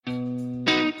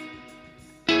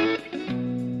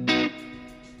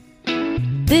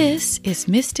This is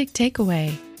Mystic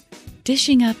Takeaway,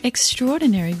 dishing up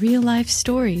extraordinary real-life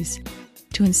stories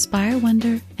to inspire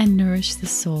wonder and nourish the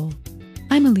soul.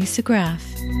 I'm Elisa Graf.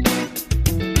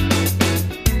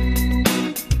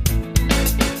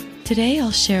 Today I'll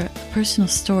share a personal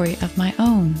story of my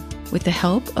own with the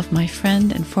help of my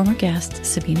friend and former guest,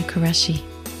 Sabina Qureshi.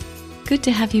 Good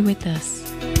to have you with us.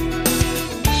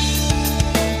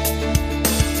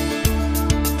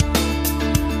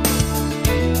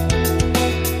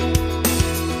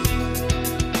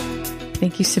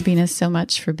 Thank you, Sabina, so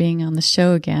much for being on the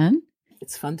show again.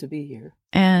 It's fun to be here.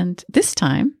 And this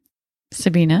time,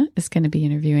 Sabina is going to be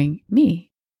interviewing me.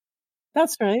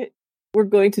 That's right. We're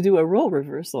going to do a role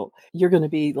reversal. You're going to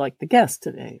be like the guest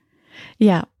today.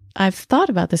 Yeah, I've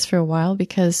thought about this for a while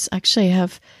because actually I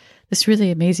have this really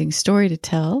amazing story to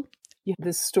tell. Yeah,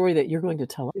 this story that you're going to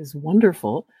tell is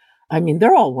wonderful. I mean,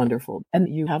 they're all wonderful. And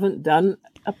you haven't done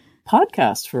a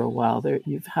podcast for a while.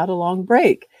 You've had a long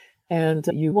break. And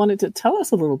you wanted to tell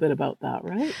us a little bit about that,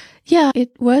 right? Yeah,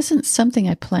 it wasn't something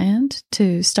I planned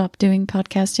to stop doing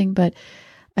podcasting, but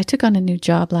I took on a new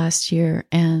job last year.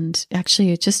 And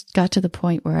actually, it just got to the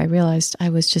point where I realized I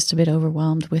was just a bit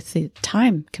overwhelmed with the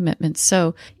time commitment.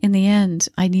 So in the end,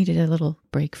 I needed a little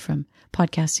break from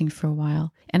podcasting for a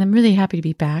while. And I'm really happy to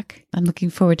be back. I'm looking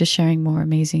forward to sharing more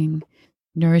amazing,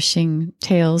 nourishing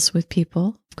tales with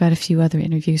people. I've got a few other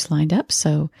interviews lined up,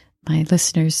 so my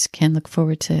listeners can look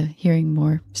forward to hearing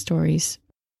more stories.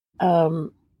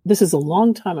 This is a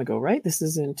long time ago, right? This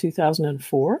is in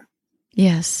 2004?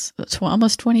 Yes, it's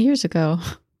almost 20 years ago.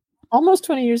 Almost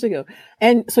 20 years ago.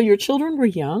 And so your children were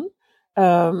young.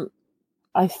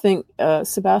 I think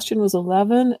Sebastian was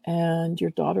 11 and your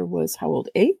daughter was how old?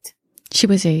 8? She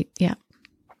was 8, yeah.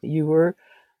 You were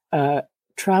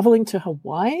traveling to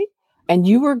Hawaii and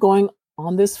you were going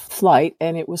on this flight,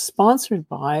 and it was sponsored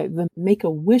by the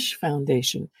Make-A-Wish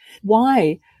Foundation.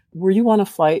 Why were you on a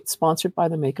flight sponsored by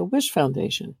the Make-A-Wish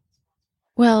Foundation?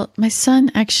 Well, my son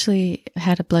actually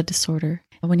had a blood disorder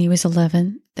when he was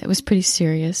 11 that was pretty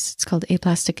serious. It's called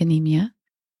aplastic anemia.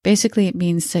 Basically, it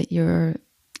means that your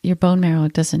bone marrow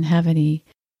doesn't have any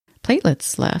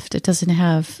platelets left. It doesn't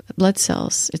have blood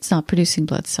cells. It's not producing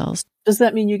blood cells. Does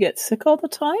that mean you get sick all the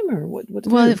time, or what?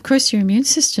 Well, of course, your immune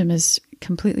system is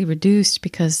completely reduced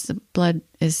because the blood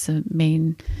is the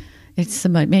main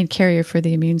carrier for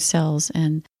the immune cells.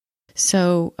 And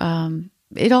so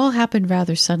it all happened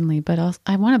rather suddenly, but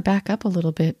I want to back up a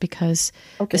little bit because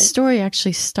the story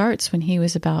actually starts when he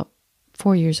was about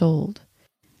 4 years old.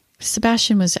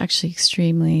 Sebastian was actually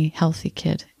extremely healthy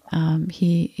kid.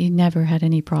 He never had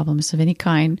any problems of any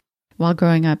kind while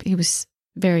growing up. He was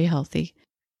very healthy.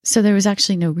 So there was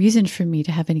actually no reason for me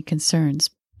to have any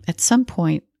concerns. At some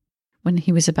point, when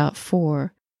he was about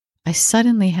 4, I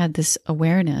suddenly had this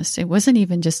awareness. It wasn't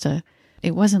even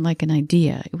it wasn't like an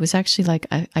idea. It was actually like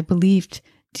I believed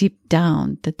deep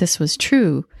down that this was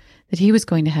true, that he was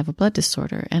going to have a blood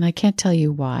disorder. And I can't tell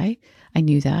you why I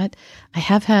knew that. I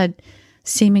have had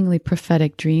seemingly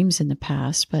prophetic dreams in the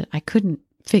past, but I couldn't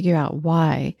figure out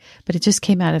why. But it just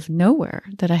came out of nowhere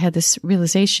that I had this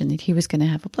realization that he was going to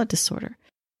have a blood disorder.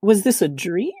 Was this a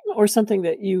dream or something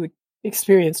that you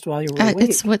experienced while you were awake?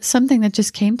 It's something that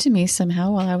just came to me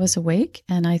somehow while I was awake.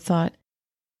 And I thought,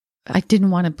 I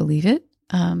didn't want to believe it.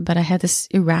 But I had this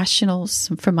irrational,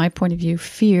 from my point of view,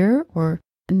 fear or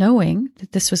knowing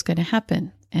that this was going to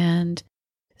happen. And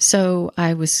so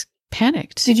I was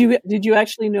panicked. Did you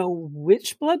actually know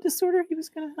which blood disorder he was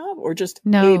going to have, or just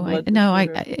No,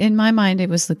 in my mind, it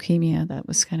was leukemia. That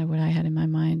was kind of what I had in my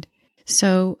mind.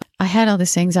 So I had all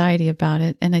this anxiety about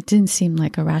it, and it didn't seem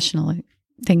like a rational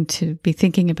thing to be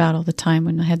thinking about all the time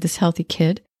when I had this healthy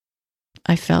kid.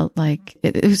 I felt like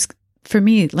it was, for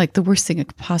me, like the worst thing I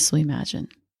could possibly imagine.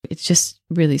 It just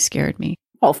really scared me.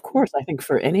 Well, of course, I think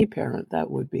for any parent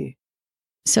that would be.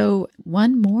 So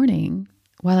one morning,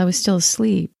 while I was still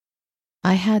asleep,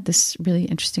 I had this really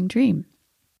interesting dream.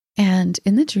 And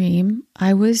in the dream,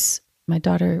 my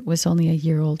daughter was only a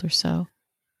year old or so.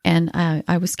 And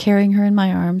I was carrying her in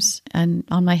my arms and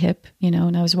on my hip,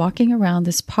 and I was walking around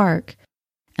this park.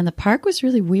 And the park was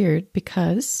really weird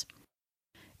because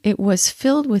it was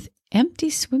filled with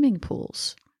empty swimming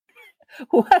pools.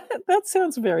 What? That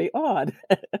sounds very odd.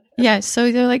 Yeah,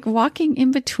 so they're like walking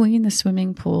in between the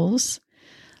swimming pools,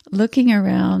 looking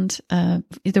around.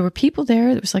 There were people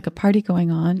there. There was like a party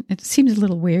going on. It seemed a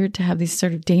little weird to have these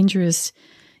sort of dangerous,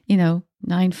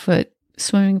 9-foot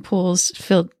swimming pools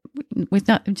filled with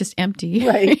not just empty.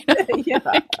 Right.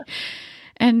 Yeah.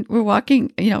 And we're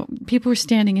walking, people were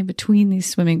standing in between these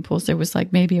swimming pools. There was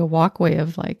like maybe a walkway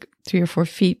of like 3 or 4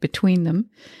 feet between them.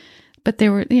 But they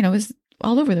were, it was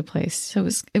all over the place. So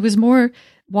it was more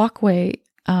walkway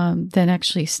than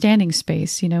actually standing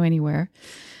space, anywhere.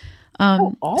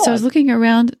 So I was looking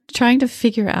around trying to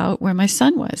figure out where my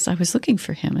son was. I was looking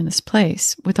for him in this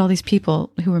place with all these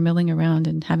people who were milling around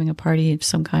and having a party of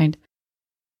some kind,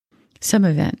 some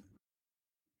event.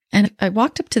 And I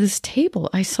walked up to this table.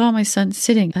 I saw my son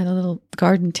sitting at a little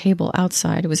garden table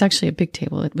outside. It was actually a big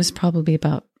table. It was probably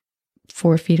about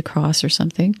 4 feet across or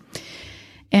something.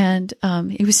 And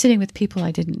he was sitting with people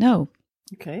I didn't know.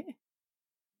 Okay.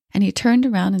 And he turned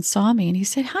around and saw me and he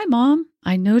said, "Hi, Mom."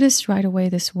 I noticed right away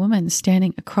this woman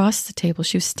standing across the table.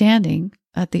 She was standing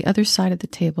at the other side of the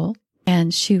table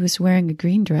and she was wearing a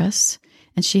green dress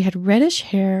and she had reddish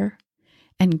hair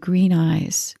and green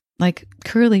eyes, like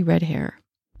curly red hair.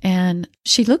 And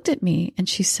she looked at me and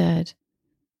she said,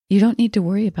 "You don't need to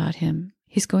worry about him.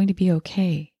 He's going to be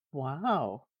okay."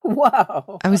 Wow.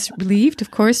 Wow. I was relieved,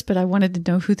 of course, but I wanted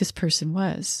to know who this person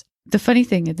was. The funny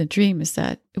thing in the dream is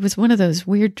that it was one of those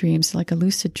weird dreams, like a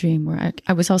lucid dream, where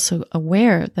I was also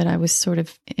aware that I was sort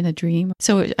of in a dream.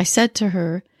 So I said to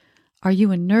her, "Are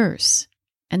you a nurse?"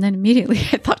 And then immediately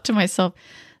I thought to myself,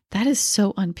 that is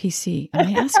so un-PC. Am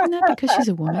I asking that because she's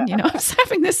a woman? I was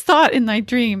having this thought in my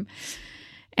dream.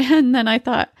 And then I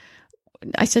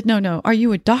said, no, "Are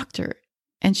you a doctor?"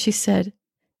 And she said,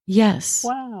 "Yes,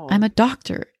 Wow. I'm a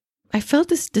doctor." I felt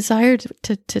this desire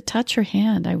to touch her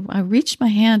hand. I reached my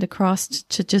hand across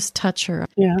to just touch her.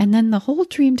 Yeah. And then the whole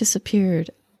dream disappeared.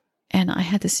 And I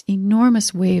had this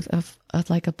enormous wave of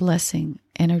like a blessing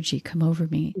energy come over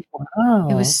me. Wow.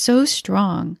 It was so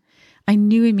strong. I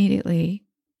knew immediately,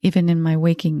 even in my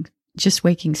waking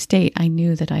state, I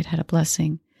knew that I'd had a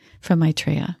blessing from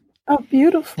Maitreya. Oh,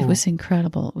 beautiful. It was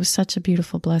incredible. It was such a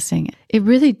beautiful blessing. It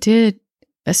really did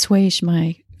assuage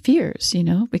my fears,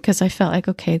 because I felt like,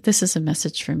 okay, this is a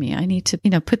message for me. I need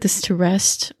to, put this to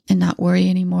rest and not worry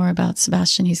anymore about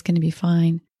Sebastian. He's going to be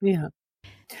fine. Yeah.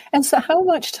 And so how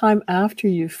much time after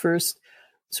you first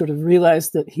sort of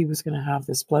realized that he was going to have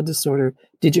this blood disorder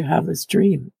did you have this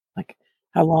dream? Like,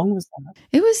 how long was that?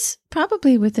 It was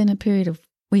probably within a period of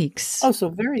weeks. Oh, so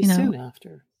very soon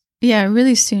after. Yeah,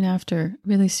 really soon after,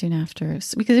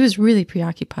 because it was really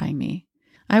preoccupying me.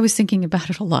 I was thinking about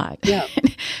it a lot. Yeah.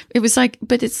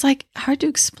 But it's like hard to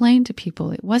explain to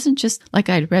people. It wasn't just like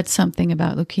I'd read something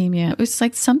about leukemia. It was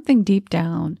like something deep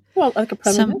down. Well, like a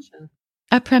premonition.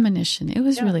 A premonition. It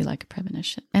was really like a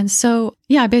premonition. And so,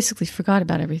 I basically forgot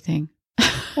about everything.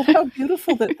 Well, how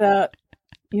beautiful that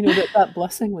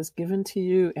blessing was given to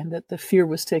you and that the fear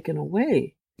was taken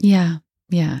away. Yeah.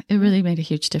 Yeah. It really made a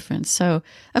huge difference. So,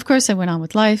 of course, I went on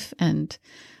with life and,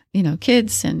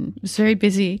 kids and was very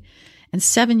busy. And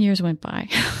 7 years went by.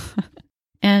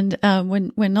 And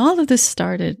when all of this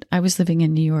started, I was living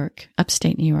in New York,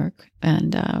 upstate New York,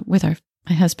 and with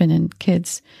my husband and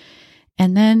kids.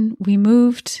 And then we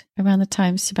moved around the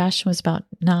time Sebastian was about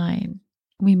 9.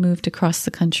 We moved across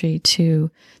the country to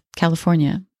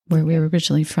California, where we were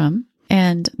originally from.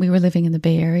 And we were living in the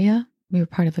Bay Area. We were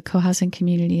part of a co-housing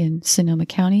community in Sonoma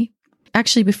County.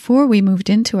 Actually, before we moved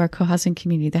into our co-housing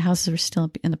community, the houses were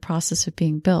still in the process of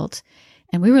being built.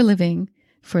 And we were living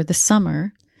for the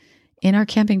summer in our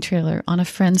camping trailer on a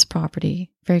friend's property,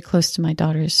 very close to my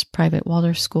daughter's private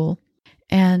Waldorf school.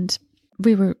 And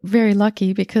we were very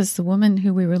lucky because the woman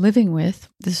who we were living with,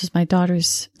 this was my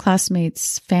daughter's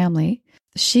classmate's family,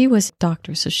 she was a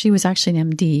doctor, so she was actually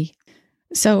an MD.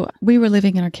 So we were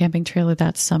living in our camping trailer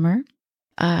that summer.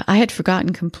 I had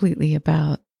forgotten completely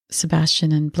about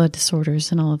Sebastian and blood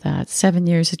disorders and all of that. 7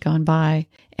 years had gone by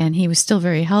and he was still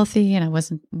very healthy and I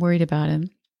wasn't worried about him.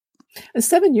 And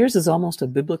 7 years is almost a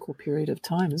biblical period of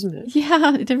time, isn't it?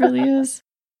 Yeah, it really is.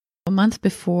 A month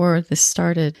before this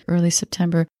started, early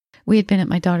September, we had been at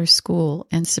my daughter's school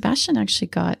and Sebastian actually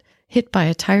got hit by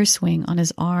a tire swing on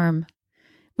his arm,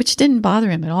 which didn't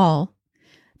bother him at all,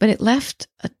 but it left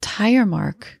a tire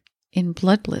mark in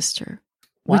blood blister.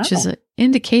 Wow. Which is an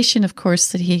indication, of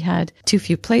course, that he had too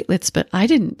few platelets, but I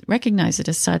didn't recognize it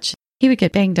as such. He would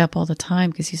get banged up all the time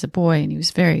because he's a boy and he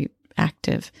was very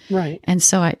active. Right. And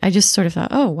so I just sort of thought,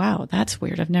 oh, wow, that's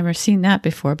weird. I've never seen that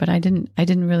before, but I didn't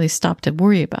really stop to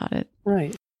worry about it.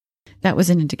 Right. That was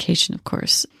an indication, of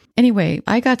course. Anyway,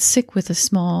 I got sick with a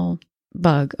small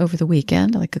bug over the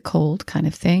weekend, like a cold kind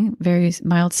of thing, very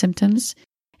mild symptoms.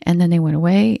 And then they went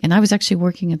away. And I was actually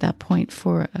working at that point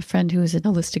for a friend who was a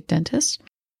holistic dentist.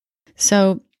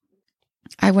 So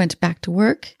I went back to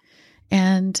work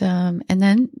and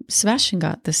then Sebastian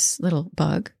got this little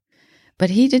bug, but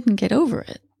he didn't get over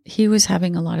it. He was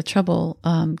having a lot of trouble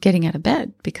getting out of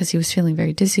bed because he was feeling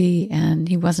very dizzy and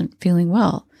he wasn't feeling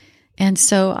well. And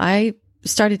so I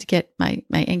started to get my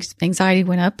anxiety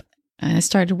went up And I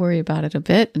started to worry about it a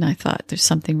bit. And I thought, there's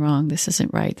something wrong. This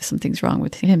isn't right. Something's wrong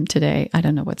with him today. I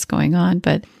don't know what's going on.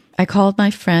 But I called my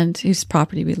friend whose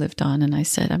property we lived on. And I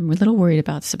said, I'm a little worried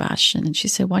about Sebastian. And she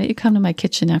said, why don't you come to my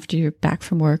kitchen after you're back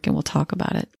from work and we'll talk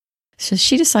about it. So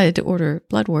she decided to order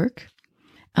blood work,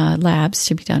 labs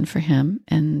to be done for him.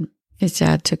 And his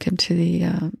dad took him to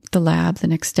the lab the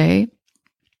next day.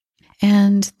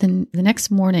 And then the next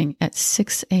morning at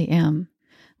 6 a.m.,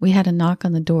 we had a knock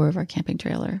on the door of our camping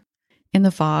trailer in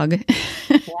the fog.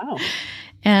 Wow.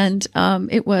 And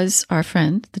it was our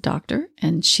friend, the doctor.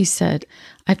 And she said,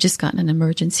 I've just gotten an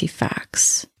emergency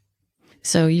fax.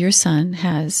 So your son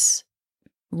has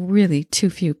really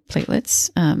too few platelets.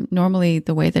 Normally,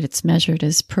 the way that it's measured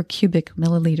is per cubic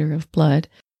milliliter of blood.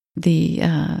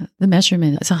 The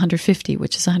measurement is 150,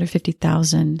 which is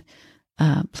 150,000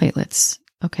 platelets.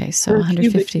 Okay, so per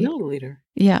 150 cubic milliliter.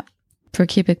 Yeah, per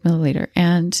cubic milliliter,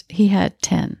 and he had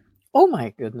 10. Oh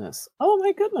my goodness! Oh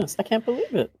my goodness! I can't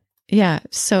believe it. Yeah,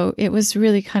 so it was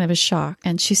really kind of a shock.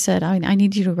 And she said, I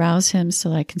need you to rouse him so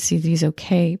that I can see that he's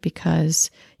okay, because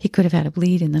he could have had a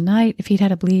bleed in the night. If he'd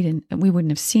had a bleed and we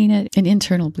wouldn't have seen it, an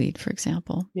internal bleed, for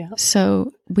example. Yeah.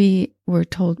 So we were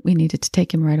told we needed to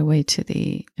take him right away to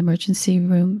the emergency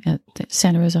room at the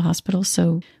Santa Rosa Hospital.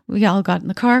 So we all got in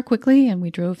the car quickly and we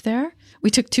drove there.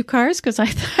 We took 2 cars because I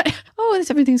thought,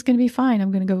 everything's going to be fine.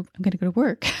 I'm going to go to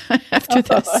work after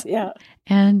this. Yeah.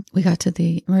 And we got to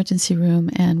the emergency room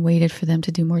and waited for them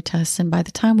to do more tests. And by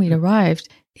the time we'd arrived,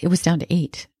 it was down to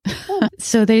 8.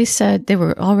 So they said they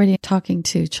were already talking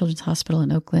to Children's Hospital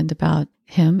in Oakland about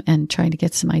him and trying to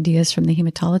get some ideas from the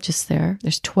hematologists there.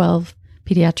 There's 12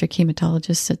 pediatric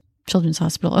hematologists at Children's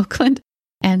Hospital Oakland.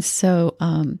 And so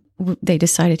they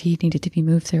decided he needed to be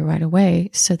moved there right away.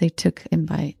 So they took him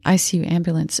by ICU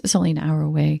ambulance. It was only an hour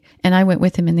away. And I went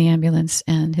with him in the ambulance,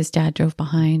 and his dad drove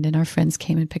behind, and our friends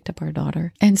came and picked up our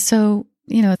daughter. And so,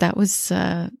 that was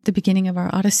the beginning of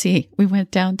our odyssey. We went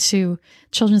down to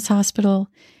Children's Hospital,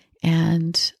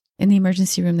 and in the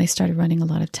emergency room, they started running a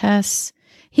lot of tests.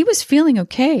 He was feeling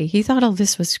okay. He thought all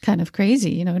this was kind of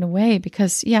crazy, in a way,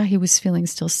 because, he was feeling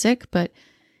still sick, but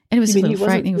and it was a little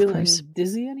frightening, of course.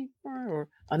 Dizzy anymore, or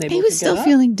unable he was to still get up?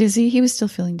 feeling dizzy. He was still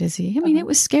feeling dizzy. I mean, it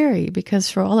was scary because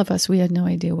for all of us, we had no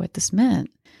idea what this meant.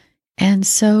 And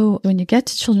so when you get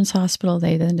to Children's Hospital,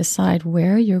 they then decide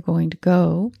where you're going to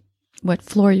go, what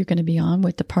floor you're going to be on,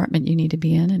 what department you need to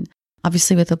be in. And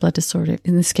obviously with a blood disorder,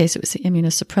 in this case, it was the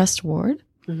immunosuppressed ward.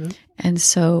 Mm-hmm. And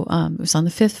so it was on the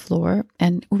 5th floor.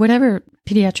 And whatever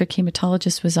pediatric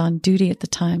hematologist was on duty at the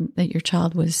time that your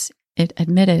child was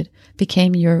admitted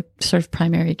became your sort of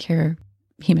primary care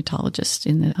hematologist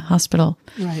in the hospital.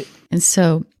 Right. And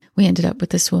so we ended up with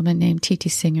this woman named Titi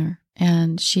Singer,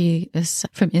 and she is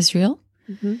from Israel.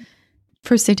 Mm-hmm.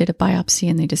 First, they did a biopsy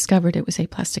and they discovered it was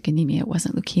aplastic anemia. It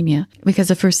wasn't leukemia, because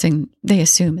the first thing they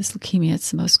assume is leukemia.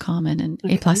 It's the most common, and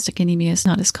aplastic anemia is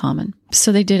not as common.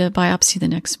 So they did a biopsy the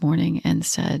next morning and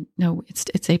said, no,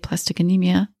 it's aplastic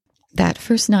anemia. That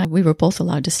first night, we were both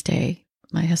allowed to stay,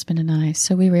 my husband and I.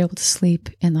 So we were able to sleep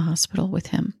in the hospital with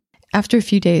him. After a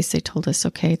few days, they told us,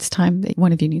 okay, it's time that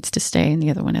one of you needs to stay and the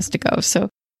other one has to go. So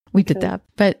we did that.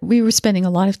 But we were spending a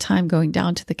lot of time going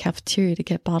down to the cafeteria to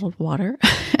get bottled water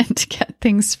and to get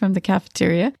things from the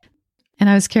cafeteria. And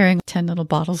I was carrying 10 little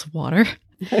bottles of water.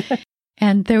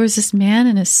 And there was this man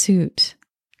in a suit,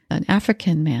 an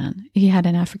African man. He had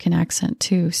an African accent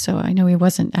too. So I know he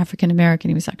wasn't African American.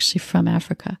 He was actually from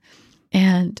Africa.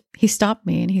 And he stopped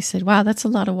me and he said, wow, that's a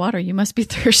lot of water. You must be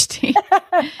thirsty.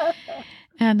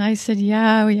 And I said,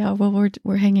 yeah, well,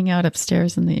 we're hanging out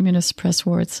upstairs in the immunosuppressed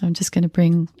ward, so I'm just going to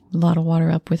bring a lot of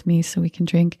water up with me so we can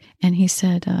drink. And he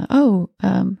said,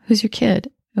 who's your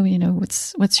kid? Oh,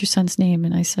 what's your son's name?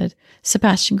 And I said,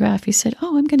 Sebastian Graf. He said,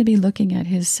 I'm going to be looking at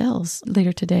his cells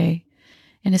later today.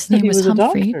 And his name was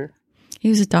Humphrey. He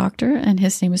was a doctor, and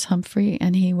his name was Humphrey,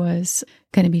 and he was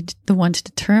going to be the one to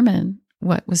determine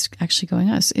what was actually going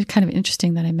on. It's kind of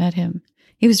interesting that I met him.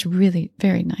 He was really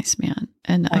very nice man.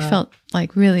 And I felt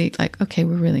really like, okay,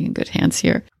 we're really in good hands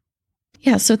here.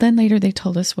 Yeah. So then later they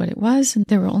told us what it was. And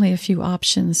there were only a few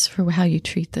options for how you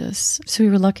treat this. So we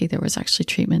were lucky there was actually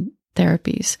treatment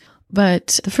therapies.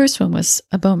 But the first one was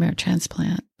a bone marrow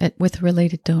transplant with a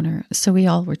related donor. So we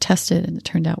all were tested, and it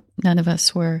turned out none of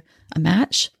us were a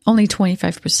match. Only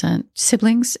 25%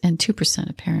 siblings and 2%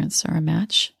 of parents are a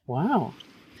match. Wow.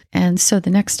 And so the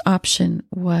next option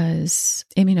was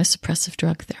immunosuppressive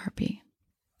drug therapy.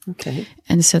 Okay.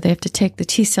 And so they have to take the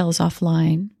T cells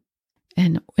offline,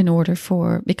 and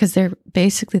because they're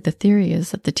basically, the theory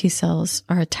is that the T cells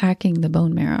are attacking the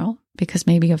bone marrow because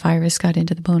maybe a virus got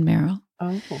into the bone marrow.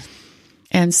 Oh.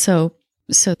 And so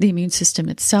So the immune system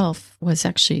itself was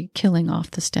actually killing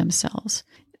off the stem cells.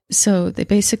 So they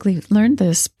basically learned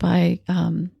this by,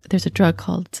 there's a drug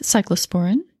called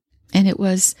cyclosporin, and it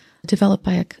was developed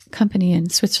by a company in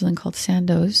Switzerland called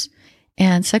Sandoz.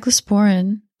 And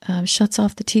cyclosporin shuts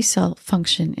off the T cell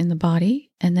function in the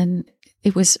body. And then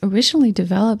it was originally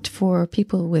developed for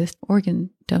people with organ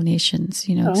donations,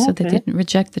 so they didn't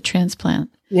reject the transplant.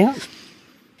 Yeah.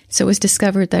 So it was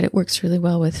discovered that it works really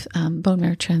well with bone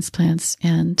marrow transplants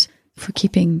and for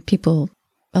keeping people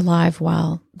alive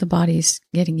while the body's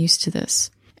getting used to this.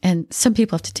 And some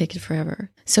people have to take it forever.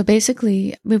 So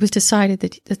basically, it was decided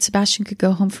that Sebastian could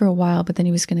go home for a while, but then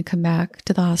he was going to come back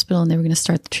to the hospital and they were going to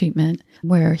start the treatment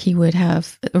where he would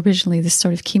have originally this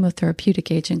sort of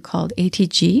chemotherapeutic agent called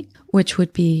ATG, which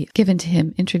would be given to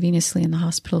him intravenously in the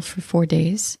hospital for 4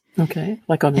 days. Okay,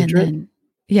 like on a drip?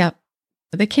 Yeah.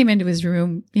 They came into his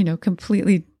room,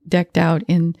 completely decked out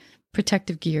in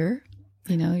protective gear.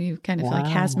 You kind of like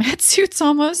hazmat suits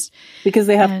almost. Because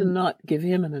they have to not give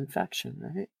him an infection,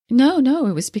 right? No,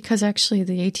 it was because actually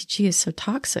the ATG is so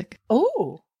toxic.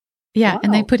 Oh. Yeah, wow.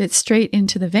 And they put it straight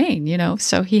into the vein,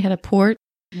 So he had a port.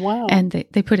 Wow. And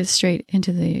they put it straight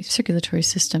into the circulatory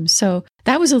system. So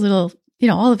that was a little,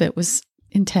 all of it was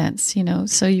intense,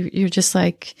 So you're just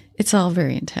like, it's all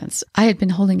very intense. I had been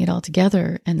holding it all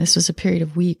together, and this was a period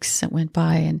of weeks that went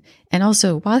by. And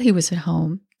also while he was at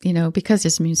home, because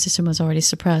his immune system was already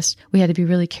suppressed, we had to be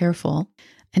really careful.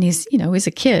 And he's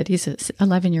a kid. He's an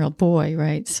 11-year-old boy,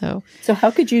 right? So how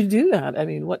could you do that? I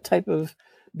mean, what type of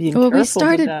being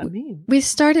careful did that mean? We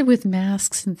started with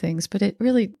masks and things, but it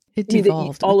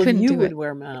devolved. All of you would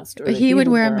wear masks. Or he would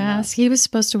wear a mask. He was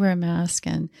supposed to wear a mask.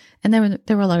 And then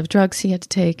there were a lot of drugs he had to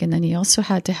take. And then he also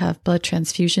had to have blood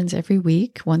transfusions every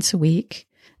week, once a week.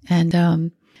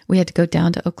 And we had to go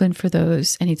down to Oakland for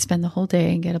those. And he'd spend the whole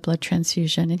day and get a blood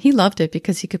transfusion. And he loved it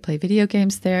because he could play video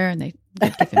games there. And they'd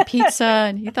give him pizza.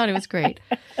 And he thought it was great.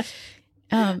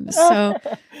 So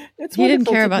it's he didn't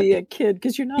care about be a kid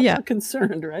because you're not so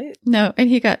concerned, right? No, and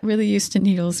he got really used to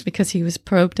needles because he was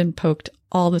probed and poked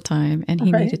all the time, and he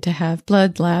needed to have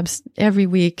blood labs every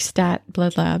week, stat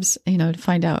blood labs, to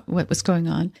find out what was going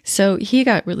on. So he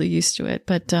got really used to it,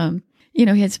 but he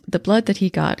had the blood that he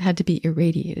got had to be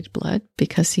irradiated blood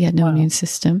because he had no immune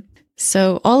system.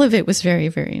 So all of it was very,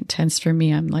 very intense for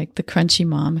me. I'm like the crunchy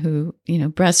mom who,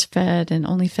 breastfed and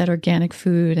only fed organic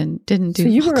food and didn't do. So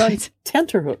you were on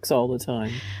tenterhooks all the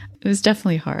time. It was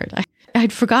definitely hard.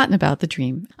 I'd forgotten about the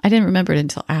dream. I didn't remember it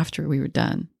until after we were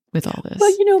done with all this.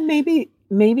 Well, maybe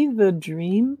the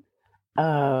dream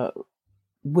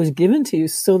was given to you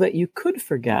so that you could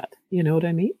forget. You know what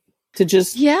I mean? To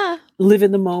just live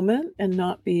in the moment and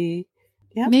not be.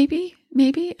 Yeah. Maybe.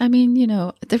 I mean,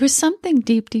 there was something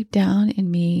deep, deep down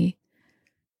in me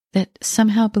that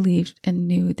somehow believed and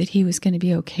knew that he was going to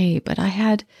be okay. But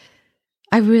I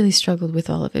really struggled with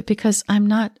all of it because I'm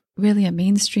not really a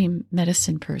mainstream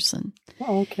medicine person.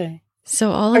 Oh, okay.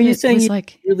 So all of it you saying was you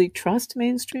like, really trust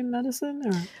mainstream medicine?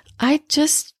 Or?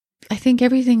 I think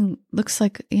everything looks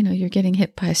like, you're getting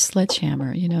hit by a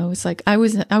sledgehammer, It's like I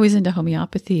was into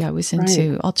homeopathy. I was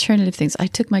into alternative things. I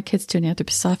took my kids to an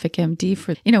anthroposophic MD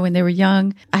for, when they were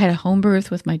young. I had a home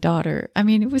birth with my daughter. I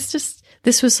mean,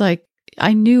 this was like,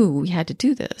 I knew we had to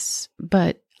do this,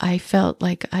 but I felt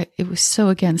like it was so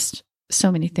against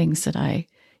so many things that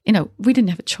we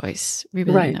didn't have a choice. We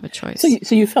really didn't have a choice.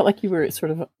 So you felt like you were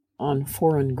sort of on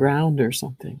foreign ground or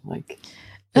something like.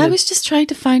 I was just trying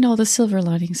to find all the silver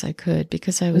linings I could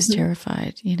because I was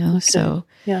terrified, Okay. So,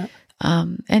 yeah.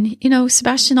 And,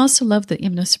 Sebastian also loved the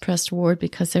immunosuppressed ward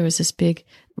because there was this big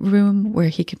room where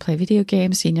he could play video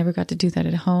games. He never got to do that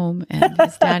at home. And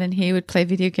his dad and he would play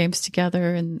video games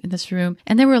together in this room.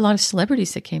 And there were a lot of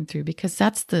celebrities that came through because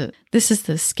this is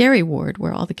the scary ward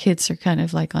where all the kids are kind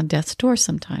of like on death's door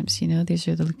sometimes. These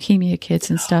are the leukemia kids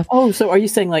and stuff. Oh, so are you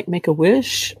saying like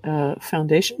Make-A-Wish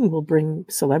Foundation will bring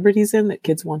celebrities in that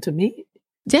kids want to meet?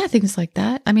 Yeah, things like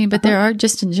that. I mean, but there are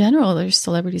just in general, there's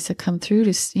celebrities that come through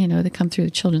they come through the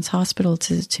Children's Hospital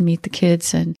to meet the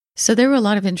kids. And so there were a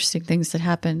lot of interesting things that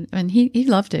happened and he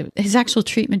loved it. His actual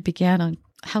treatment began on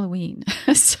Halloween.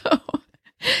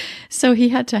 So he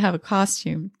had to have a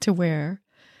costume to wear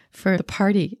for the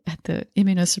party at the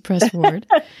immunosuppressed ward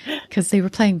because they were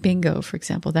playing bingo, for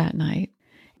example, that night.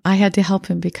 I had to help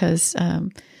him because,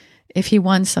 if he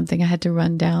won something, I had to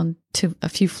run down to a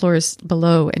few floors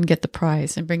below and get the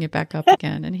prize and bring it back up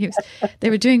again. And they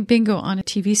were doing bingo on a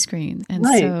TV screen. And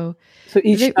so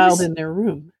each child in their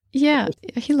room. Yeah,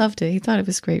 he loved it. He thought it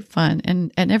was great fun.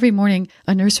 And every morning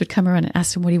a nurse would come around and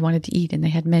ask him what he wanted to eat. And they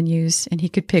had menus and he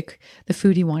could pick the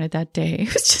food he wanted that day.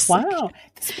 It was just wow.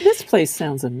 This place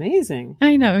sounds amazing.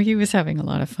 I know he was having a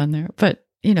lot of fun there. But,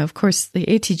 of course, the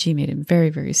ATG made him very,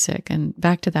 very sick. And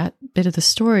back to that bit of the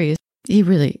story,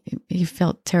 he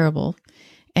felt terrible.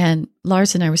 And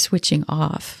Lars and I were switching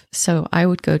off. So I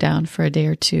would go down for a day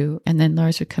or two, and then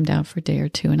Lars would come down for a day or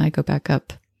two, and I'd go back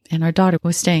up. And our daughter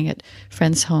was staying at a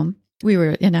friend's home. We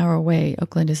were an hour away.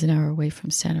 Oakland is an hour away from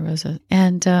Santa Rosa.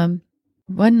 And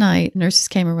one night, nurses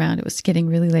came around. It was getting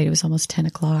really late. It was almost 10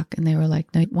 o'clock. And they were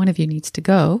like, no, one of you needs to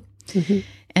go. Mm-hmm.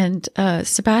 And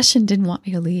Sebastian didn't want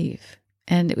me to leave.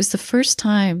 And it was the first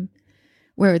time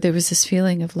where there was this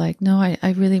feeling of like, no,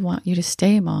 I really want you to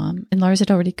stay, Mom. And Lars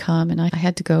had already come and I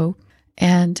had to go.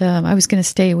 And I was going to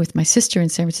stay with my sister in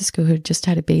San Francisco who had just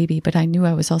had a baby, but I knew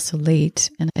I was also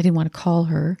late and I didn't want to call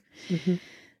her. Mm-hmm.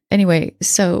 Anyway,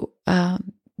 so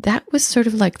that was sort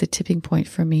of like the tipping point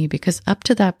for me, because up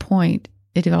to that point,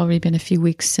 it had already been a few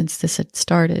weeks since this had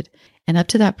started. And up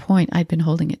to that point, I'd been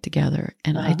holding it together.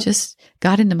 And I just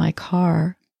got into my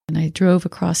car and I drove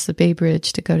across the Bay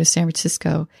Bridge to go to San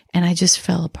Francisco, and I just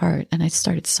fell apart and I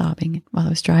started sobbing while I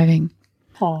was driving.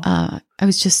 I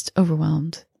was just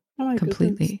overwhelmed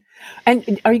completely.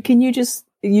 Goodness. And can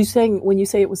you saying, when you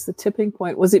say it was the tipping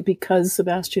point, was it because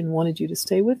Sebastian wanted you to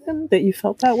stay with him that you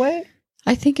felt that way?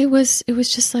 I think it was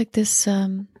just like this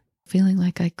feeling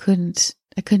like I couldn't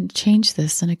change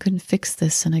this and I couldn't fix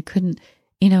this and I couldn't,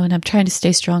 and I'm trying to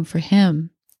stay strong for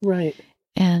him. Right.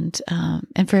 And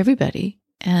for everybody.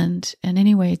 And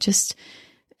anyway, just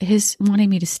his wanting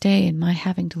me to stay and my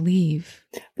having to leave.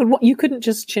 But you couldn't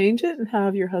just change it and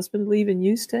have your husband leave and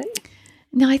you stay?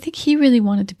 No, I think he really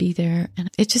wanted to be there, and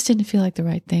it just didn't feel like the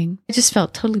right thing. I just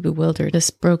felt totally bewildered.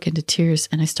 Just broke into tears,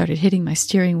 and I started hitting my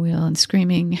steering wheel and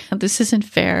screaming, "This isn't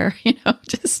fair!"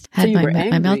 Just had my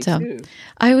meltdown. Too.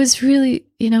 I was really,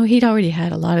 he'd already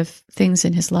had a lot of things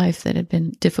in his life that had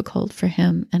been difficult for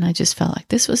him, and I just felt like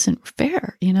this wasn't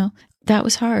fair. That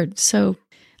was hard. So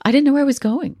I didn't know where I was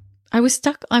going. I was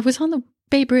stuck. I was on the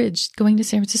Bay Bridge going to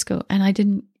San Francisco, and I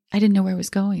didn't know where I was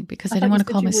going because I didn't want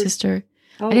to call my sister.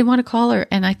 I didn't want to call her,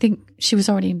 and I think she was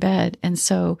already in bed. And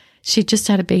so she just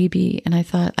had a baby, and I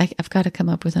thought, I've got to come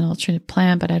up with an alternate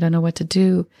plan, but I don't know what to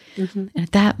do. Mm-hmm. And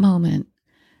at that moment,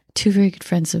 two very good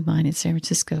friends of mine in San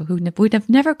Francisco who would have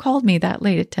never called me that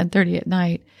late at 10:30 at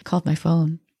night called my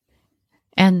phone.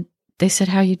 And they said,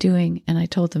 "How are you doing?" And I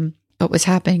told them what was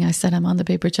happening. I said, "I'm on the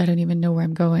Bay Bridge. I don't even know where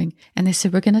I'm going." And they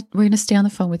said, "We're gonna stay on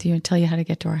the phone with you and tell you how to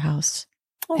get to our house."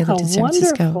 Oh, how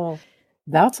wonderful.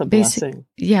 That's a blessing.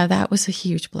 Yeah, that was a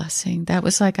huge blessing. That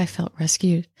was like I felt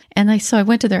rescued. And so I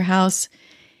went to their house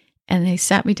and they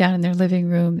sat me down in their living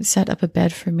room, set up a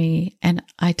bed for me. And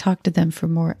I talked to them for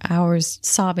more hours,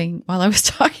 sobbing while I was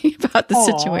talking about the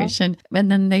situation.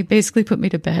 And then they basically put me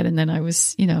to bed, and then I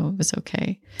was, it was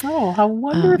okay. Oh, how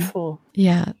wonderful.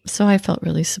 Yeah. So I felt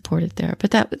really supported there.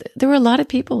 But there were a lot of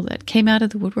people that came out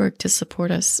of the woodwork to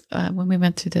support us when we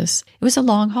went through this. It was a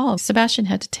long haul. Sebastian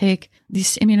had to take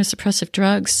these immunosuppressive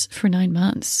drugs for 9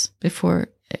 months before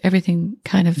everything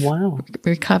kind of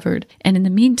recovered. And in the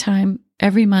meantime,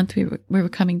 every month we were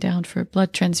coming down for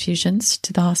blood transfusions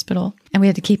to the hospital, and we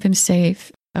had to keep him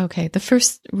safe. Okay, the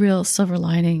first real silver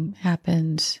lining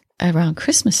happened around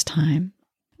Christmas time.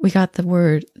 We got the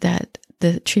word that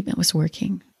the treatment was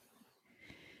working.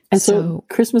 And so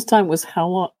Christmas time was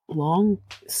how long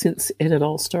since it had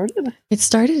all started? It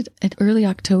started in early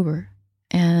October.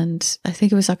 And I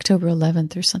think it was October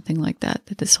 11th or something like that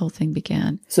this whole thing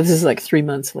began. So this is like 3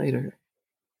 months later.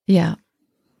 Yeah.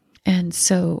 And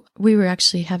so we were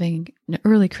actually having an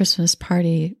early Christmas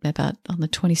party about on the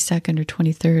 22nd or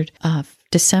 23rd of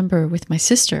December with my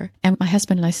sister. And my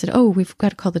husband and I said, we've got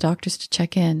to call the doctors to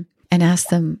check in and ask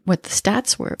them what the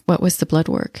stats were. What was the blood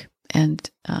work? And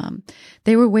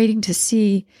they were waiting to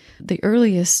see the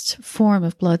earliest form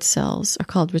of blood cells are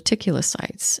called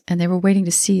reticulocytes. And they were waiting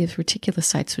to see if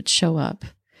reticulocytes would show up.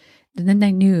 And then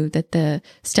they knew that the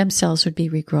stem cells would be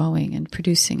regrowing and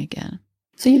producing again.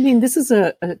 So you mean this is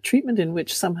a treatment in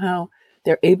which somehow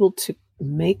they're able to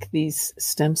make these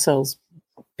stem cells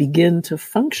begin to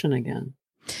function again?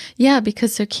 Yeah,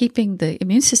 because they're keeping the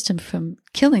immune system from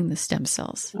killing the stem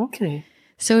cells. Okay.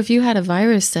 So if you had a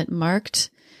virus that marked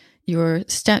your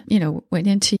went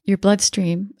into your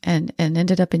bloodstream and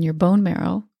ended up in your bone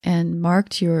marrow and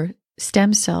marked your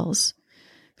stem cells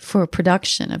for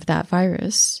production of that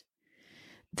virus,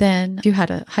 then if you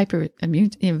had a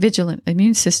vigilant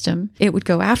immune system, it would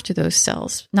go after those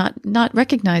cells, not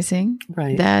recognizing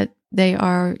that they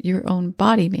are your own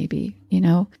body, maybe,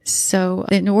 So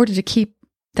in order to keep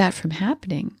that from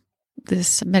happening,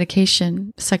 this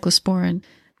medication, cyclosporin,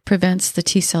 prevents the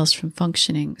T cells from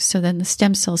functioning. So then the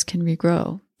stem cells can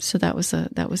regrow. So that was the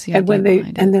idea behind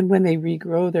it. And then when they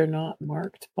regrow, they're not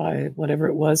marked by whatever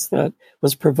it was that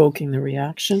was provoking the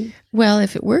reaction. Well,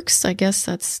 if it works, I guess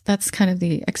that's kind of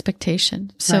the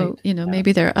expectation. So, Right.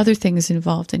 Maybe there are other things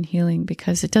involved in healing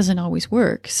because it doesn't always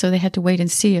work. So they had to wait and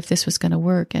see if this was going to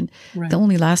work. And Right. the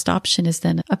only last option is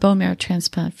then a bone marrow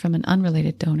transplant from an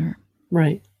unrelated donor.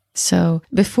 Right. So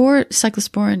before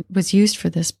cyclosporin was used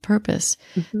for this purpose,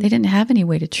 they didn't have any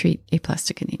way to treat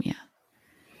aplastic anemia.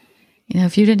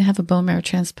 If you didn't have a bone marrow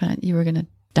transplant, you were going to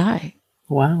die.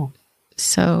 Wow.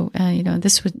 So,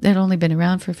 they'd only been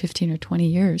around for 15 or 20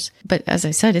 years. But as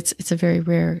I said, it's a very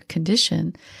rare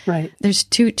condition. Right. There's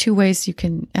two ways it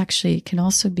can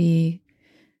also be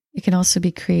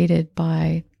created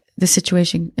by the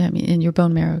situation. I mean, in your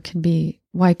bone marrow can be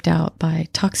wiped out by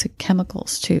toxic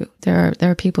chemicals too. There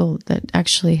are people that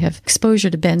actually have exposure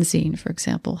to benzene, for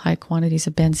example. High quantities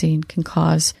of benzene can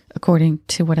cause, according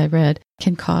to what I read,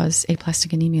 can cause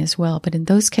aplastic anemia as well. But in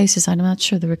those cases, I'm not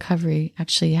sure the recovery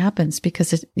actually happens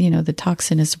because the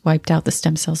toxin has wiped out the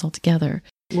stem cells altogether.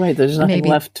 Right. There's nothing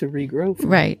left to regrow from.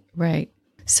 Right.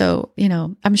 So,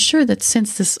 I'm sure that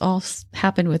since this all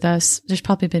happened with us, there's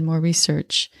probably been more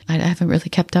research. I haven't really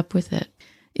kept up with it.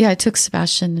 Yeah, it took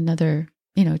Sebastian another,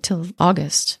 till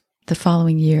August the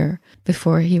following year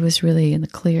before he was really in the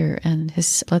clear and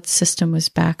his blood system was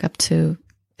back up to,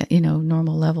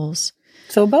 normal levels.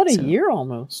 So about a year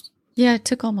almost. Yeah, it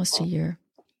took almost a year.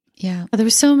 Yeah. There were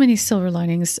so many silver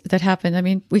linings that happened. I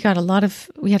mean, we had a lot of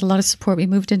support. We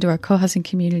moved into our co-housing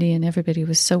community and everybody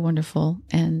was so wonderful.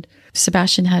 And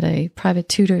Sebastian had a private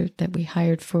tutor that we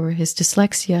hired for his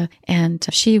dyslexia. And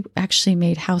she actually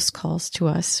made house calls to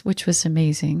us, which was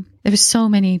amazing. There were so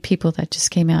many people that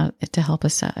just came out to help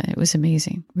us out. It was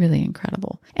amazing, really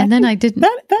incredible. And then I didn't.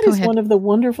 That is one of the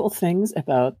wonderful things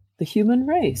about the human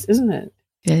race, isn't it?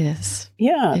 It is.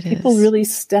 Yeah, people really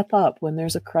step up when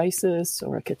there's a crisis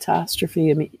or a catastrophe.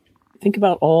 I mean, think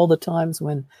about all the times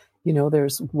when,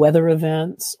 there's weather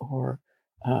events or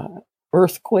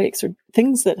earthquakes or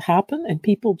things that happen and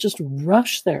people just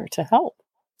rush there to help.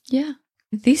 Yeah.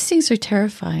 These things are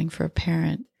terrifying for a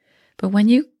parent. But when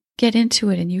you get into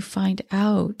it and you find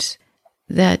out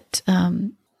that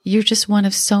you're just one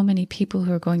of so many people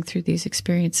who are going through these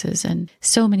experiences, and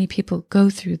so many people go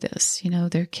through this.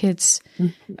 Their kids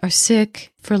are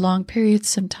sick for long periods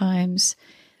sometimes,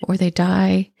 or they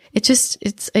die.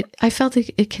 I felt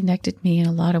it connected me in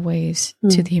a lot of ways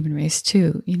to the human race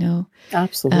too.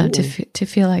 Absolutely. To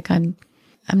feel like I'm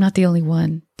not the only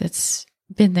one that's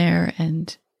been there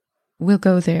and will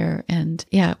go there. And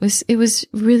yeah, it was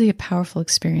really a powerful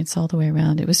experience all the way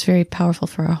around. It was very powerful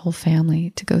for our whole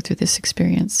family to go through this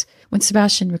experience. When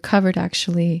Sebastian recovered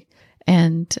actually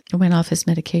and went off his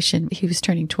medication, he was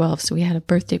turning 12. So we had a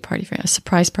birthday party a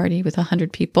surprise party with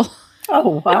 100 people.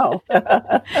 Oh, wow.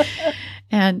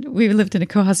 And we lived in a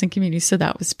co-housing community, so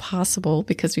that was possible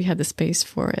because we had the space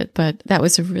for it. But that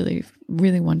was a really,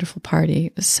 really wonderful party.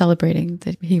 It was celebrating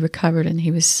that he recovered and he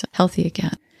was healthy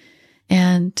again.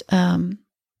 And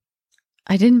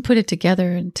I didn't put it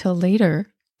together until later,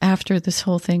 after this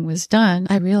whole thing was done.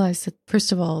 I realized that,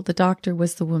 first of all, the doctor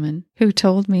was the woman who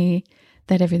told me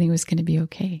that everything was going to be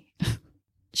okay.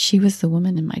 She was the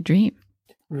woman in my dream.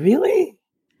 Really?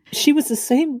 She was the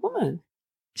same woman?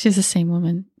 She's the same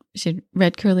woman. She had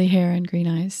red curly hair and green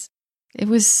eyes. It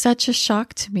was such a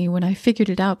shock to me when I figured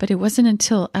it out, but it wasn't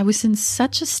until I was in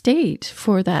such a state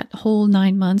for that whole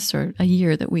 9 months or a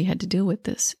year that we had to deal with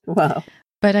this. Wow.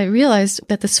 But I realized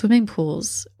that the swimming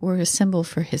pools were a symbol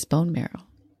for his bone marrow.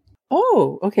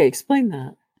 Oh, okay. Explain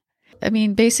that. I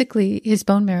mean, basically, his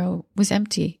bone marrow was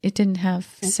empty. It didn't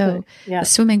have, so yeah.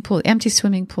 Empty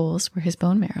swimming pools were his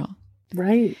bone marrow.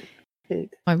 Right.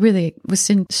 I really was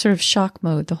in sort of shock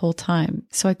mode the whole time.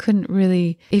 So I couldn't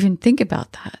really even think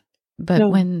about that. But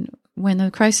when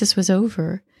the crisis was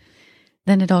over,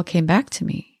 then it all came back to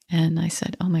me. And I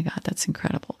said, oh my God, that's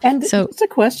incredible. And so it's a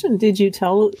question. Did you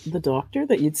tell the doctor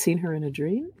that you'd seen her in a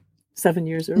dream 7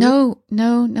 years earlier?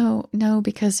 No,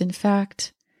 because in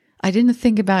fact, I didn't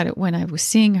think about it when I was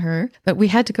seeing her, but we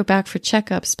had to go back for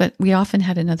checkups, but we often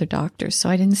had another doctor. So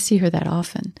I didn't see her that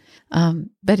often.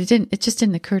 But it just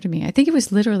didn't occur to me. I think it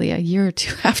was literally a year or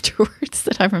two afterwards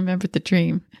that I remembered the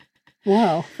dream.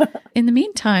 Wow. In the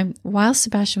meantime, while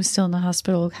Sebastian was still in the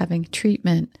hospital having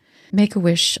treatment,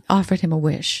 Make-A-Wish offered him a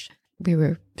wish. We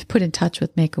were put in touch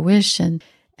with Make-A-Wish, and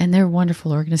they're a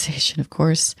wonderful organization, of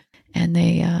course. And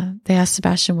they asked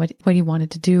Sebastian what he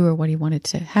wanted to do or what he wanted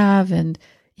to have, and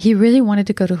he really wanted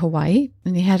to go to Hawaii,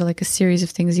 and he had like a series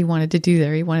of things he wanted to do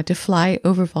there. He wanted to fly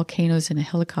over volcanoes in a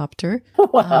helicopter.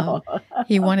 Wow.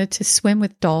 He wanted to swim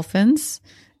with dolphins.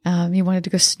 He wanted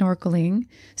to go snorkeling.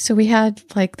 So we had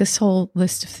like this whole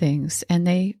list of things, and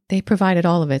they provided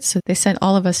all of it. So they sent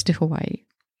all of us to Hawaii.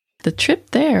 The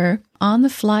trip there, on the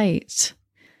flight,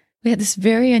 we had this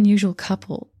very unusual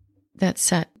couple that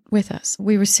sat with us.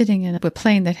 We were sitting in a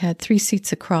plane that had 3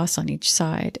 seats across on each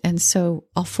side. And so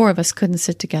all 4 of us couldn't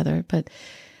sit together, but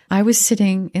I was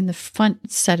sitting in the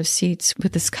front set of seats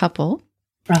with this couple.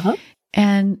 Uh-huh.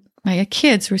 And my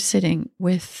kids were sitting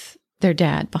with their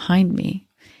dad behind me.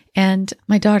 And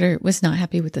my daughter was not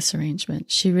happy with this arrangement.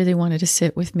 She really wanted to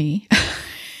sit with me.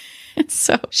 And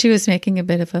so she was making a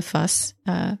bit of a fuss,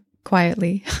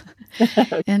 quietly.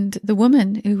 And the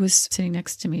woman who was sitting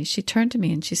next to me, she turned to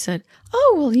me and she said,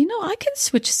 "Oh, well, I can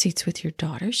switch seats with your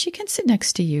daughter. She can sit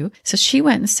next to you." So she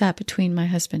went and sat between my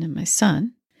husband and my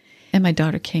son. And my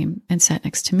daughter came and sat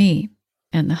next to me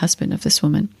and the husband of this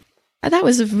woman. That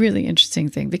was a really interesting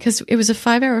thing because it was a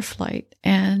 5-hour flight.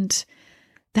 And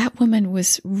that woman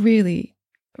was really,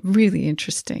 really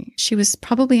interesting. She was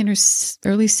probably in her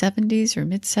early 70s or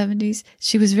mid 70s.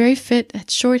 She was very fit, had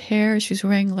short hair. She was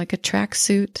wearing like a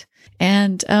tracksuit.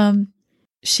 And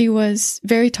she was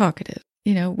very talkative.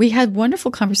 We had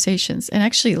wonderful conversations. And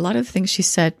actually, a lot of the things she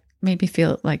said made me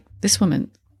feel like this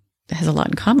woman has a lot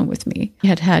in common with me. She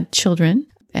had children,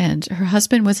 and her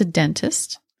husband was a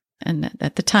dentist. And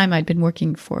at the time, I'd been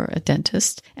working for a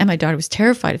dentist, and my daughter was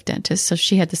terrified of dentists. So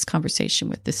she had this conversation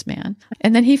with this man.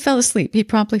 And then he fell asleep. He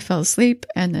promptly fell asleep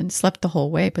and then slept the whole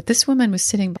way. But this woman was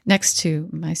sitting next to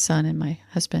my son and my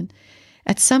husband.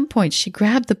 At some point, she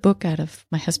grabbed the book out of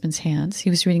my husband's hands.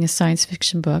 He was reading a science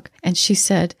fiction book. And she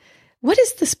said, "What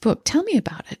is this book? Tell me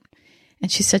about it."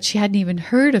 And she said she hadn't even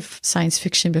heard of science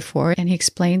fiction before. And he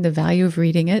explained the value of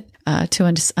reading it to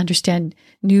understand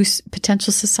new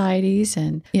potential societies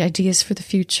and ideas for the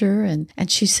future. And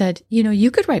she said,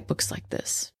 "You could write books like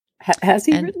this." Has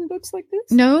he written books like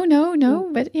this? No.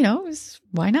 But,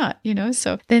 why not?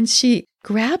 So then she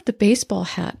grabbed the baseball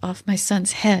hat off my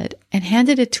son's head and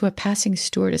handed it to a passing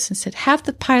stewardess and said, "Have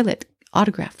the pilot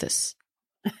autograph this."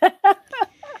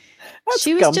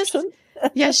 She was gumption.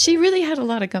 Yeah, she really had a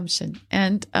lot of gumption.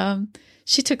 And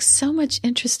she took so much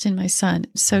interest in my son.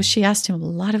 So she asked him a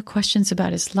lot of questions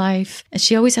about his life. And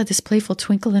she always had this playful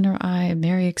twinkle in her eye, a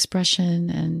merry expression.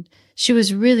 And she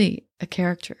was really a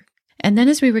character. And then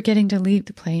as we were getting to leave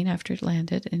the plane after it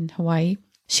landed in Hawaii,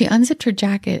 she unzipped her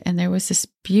jacket and there was this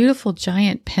beautiful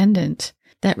giant pendant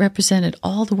that represented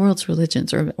all the world's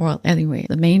religions, or anyway,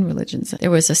 the main religions.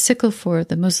 There was a sickle for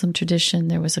the Muslim tradition.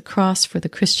 There was a cross for the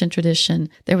Christian tradition.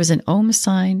 There was an Om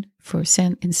sign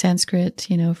in Sanskrit,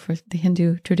 for the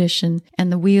Hindu tradition,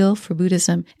 and the wheel for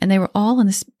Buddhism. And they were all in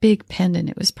this big pendant.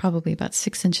 It was probably about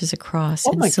 6 inches across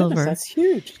in silver. Goodness, that's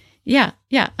huge. Yeah,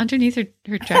 underneath her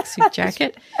tracksuit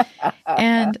jacket.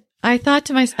 And I thought,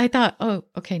 oh,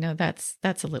 okay, no, that's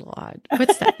a little odd.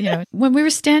 What's that? When we were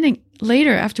standing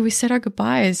later after we said our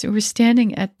goodbyes, we were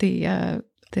standing at the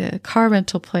car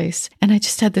rental place, and I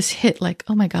just had this hit, like,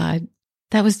 oh my God,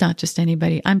 that was not just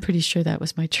anybody. I'm pretty sure that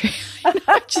was my tree.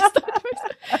 I just thought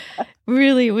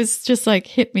it was just like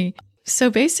hit me.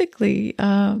 So basically,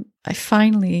 I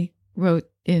finally wrote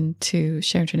into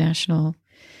Share International,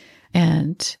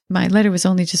 and my letter was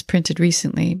only just printed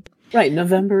recently. Right,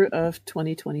 November of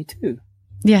 2022.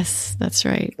 Yes, that's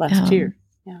right. Last year.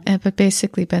 Yeah. But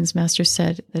basically, Ben's master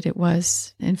said that it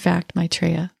was, in fact,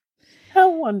 Maitreya. How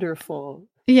wonderful.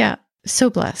 Yeah, so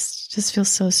blessed. Just feel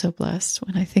so blessed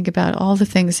when I think about all the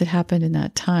things that happened in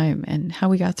that time and how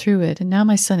we got through it. And now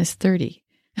my son is 30.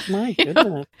 My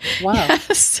goodness. Wow. Yeah,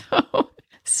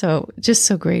 so just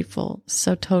so grateful,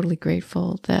 so totally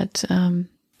grateful that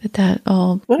that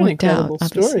all what an worked out. incredible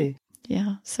story.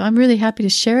 Yeah. So I'm really happy to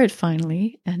share it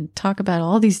finally and talk about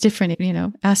all these different,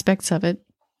 aspects of it.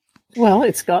 Well,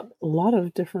 it's got a lot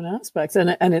of different aspects.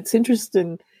 And it's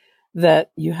interesting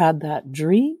that you had that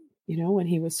dream, when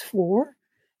he was 4.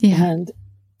 Yeah. And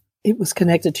it was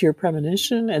connected to your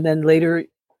premonition. And then later,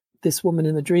 this woman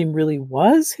in the dream really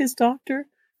was his doctor.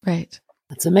 Right.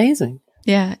 That's amazing.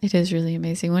 Yeah, it is really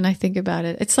amazing when I think about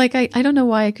it. It's like, I don't know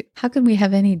why, how can we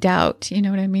have any doubt? You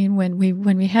know what I mean? When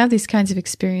we have these kinds of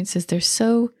experiences, they're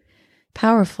so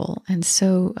powerful and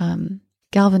so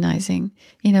galvanizing,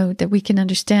 that we can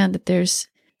understand that there's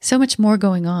so much more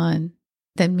going on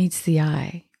than meets the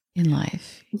eye in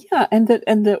life. Yeah. And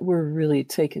that we're really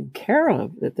taken care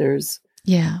of, that there's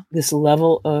this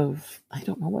level of,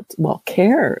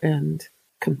 care and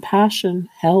compassion,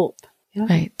 help. Yeah.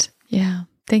 Right. Yeah.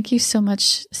 Thank you so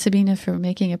much, Sabina, for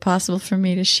making it possible for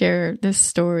me to share this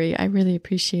story. I really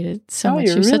appreciate it so much.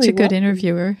 You're really such a good welcome.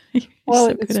 interviewer.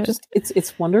 Well, so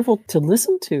it's wonderful to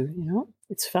listen to, you know.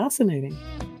 It's fascinating.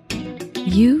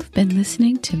 You've been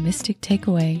listening to Mystic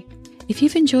Takeaway. If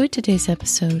you've enjoyed today's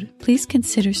episode, please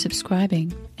consider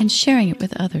subscribing and sharing it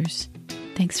with others.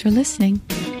 Thanks for listening.